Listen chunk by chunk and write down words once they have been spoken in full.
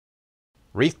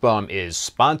ReefBum is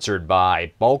sponsored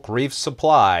by Bulk Reef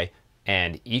Supply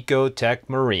and Ecotech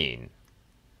Marine.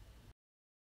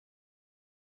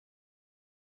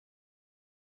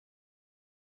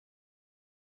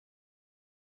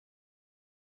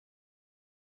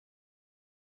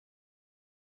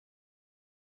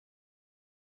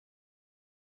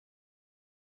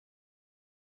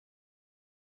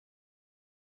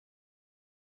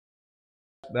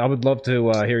 I would love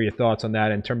to hear your thoughts on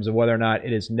that in terms of whether or not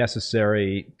it is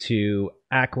necessary to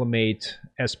acclimate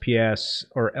SPS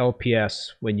or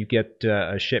LPS when you get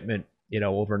a shipment,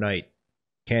 overnight.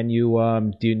 Can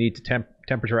you do you need to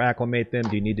temperature acclimate them?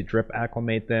 Do you need to drip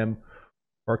acclimate them,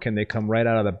 or can they come right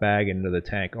out of the bag into the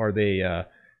tank? Are they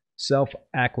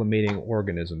self-acclimating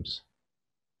organisms?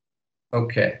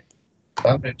 Okay,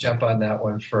 I'm going to jump on that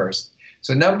one first.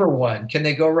 So number one, can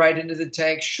they go right into the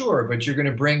tank? Sure, but you're going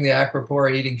to bring the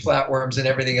aquapora eating flatworms and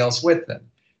everything else with them.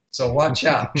 So watch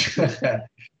out.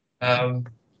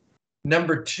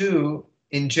 Number two,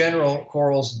 in general,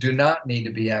 corals do not need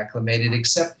to be acclimated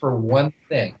except for one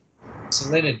thing,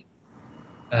 salinity.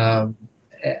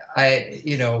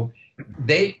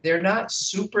 They're not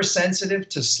super sensitive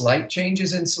to slight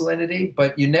changes in salinity,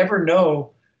 but you never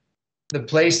know the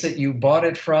place that you bought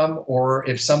it from, or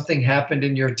if something happened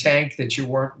in your tank that you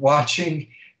weren't watching.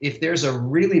 If there's a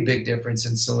really big difference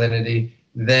in salinity,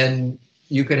 then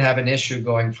you could have an issue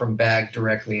going from bag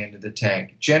directly into the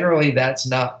tank. Generally, that's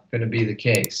not going to be the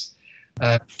case.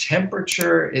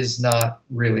 Temperature is not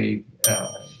really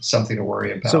something to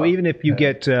worry about. So even if you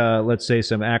get, let's say,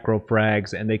 some acro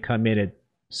frags and they come in at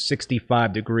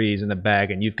 65 degrees in the bag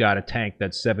and you've got a tank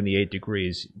that's 78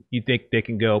 degrees, you think they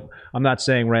can go, I'm not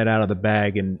saying right out of the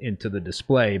bag and into the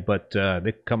display, but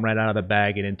they come right out of the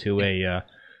bag and into a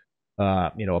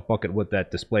bucket with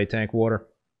that display tank water?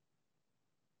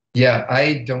 Yeah,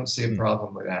 I don't see a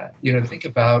problem with that. Think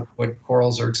about what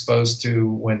corals are exposed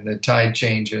to when the tide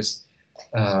changes.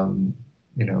 They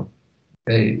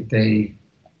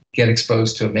get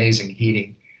exposed to amazing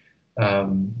heating.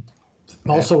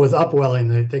 Also with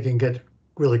upwelling, they can get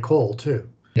really cold too.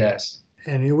 Yes.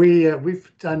 And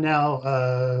we've done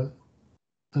now,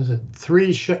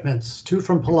 3 shipments, 2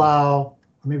 from Palau, or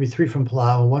maybe 3 from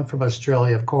Palau, and 1 from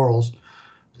Australia of corals,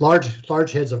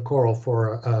 large heads of coral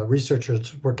for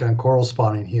researchers working on coral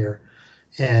spawning here.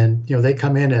 And, they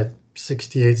come in at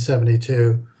 68,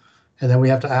 72, and then we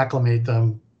have to acclimate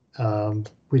them.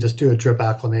 We just do a drip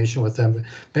acclimation with them.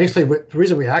 Basically, the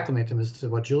reason we acclimate them is to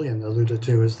what Julian alluded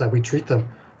to, is that we treat them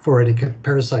for any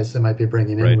parasites they might be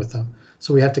bringing in with them.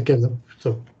 So we have to give them,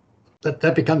 so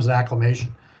that becomes an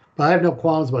acclimation. But I have no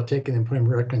qualms about taking them and putting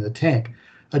them directly in the tank.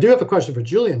 I do have a question for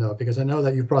Julian, though, because I know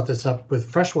that you brought this up with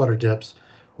freshwater dips.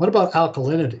 What about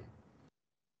alkalinity?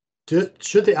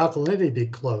 Should the alkalinity be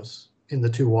close in the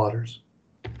 2 waters?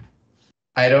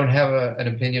 I don't have an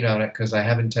opinion on it because I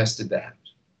haven't tested that.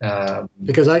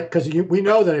 Because we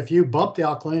know that if you bump the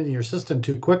alkalinity in your system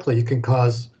too quickly, you can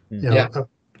cause a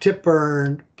tip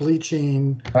burn,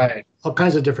 bleaching, all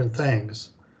kinds of different things.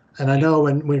 And I know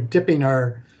when we're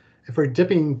if we're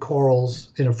dipping corals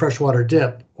in a freshwater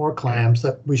dip or clams,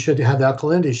 that we should have the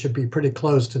alkalinity should be pretty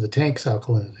close to the tank's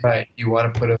alkalinity. Right. You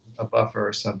want to put a buffer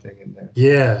or something in there.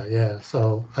 Yeah.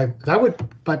 So that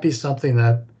might be something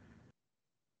that,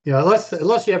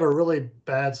 unless you have a really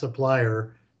bad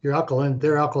supplier, their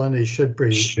alkalinity should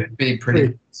be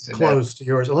pretty close to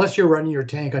yours, unless you're running your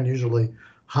tank unusually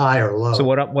high or low. So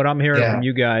what I'm hearing from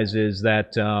you guys is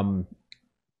that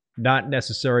not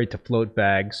necessary to float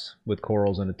bags with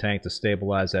corals in a tank to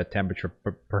stabilize that temperature.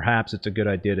 Perhaps it's a good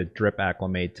idea to drip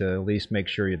acclimate to at least make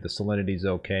sure the salinity is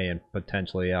okay and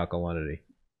potentially alkalinity.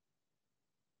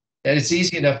 And it's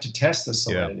easy enough to test the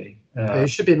salinity. You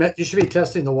should be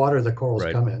testing the water the corals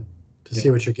come in to see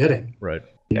what you're getting. Right.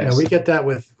 Yes. We get that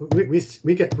we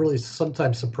get really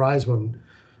sometimes surprised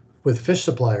with fish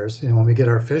suppliers, when we get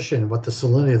our fish in, what the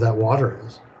salinity of that water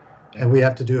is. And we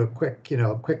have to do a quick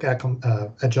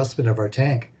adjustment of our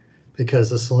tank because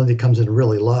the salinity comes in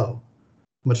really low,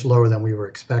 much lower than we were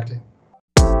expecting.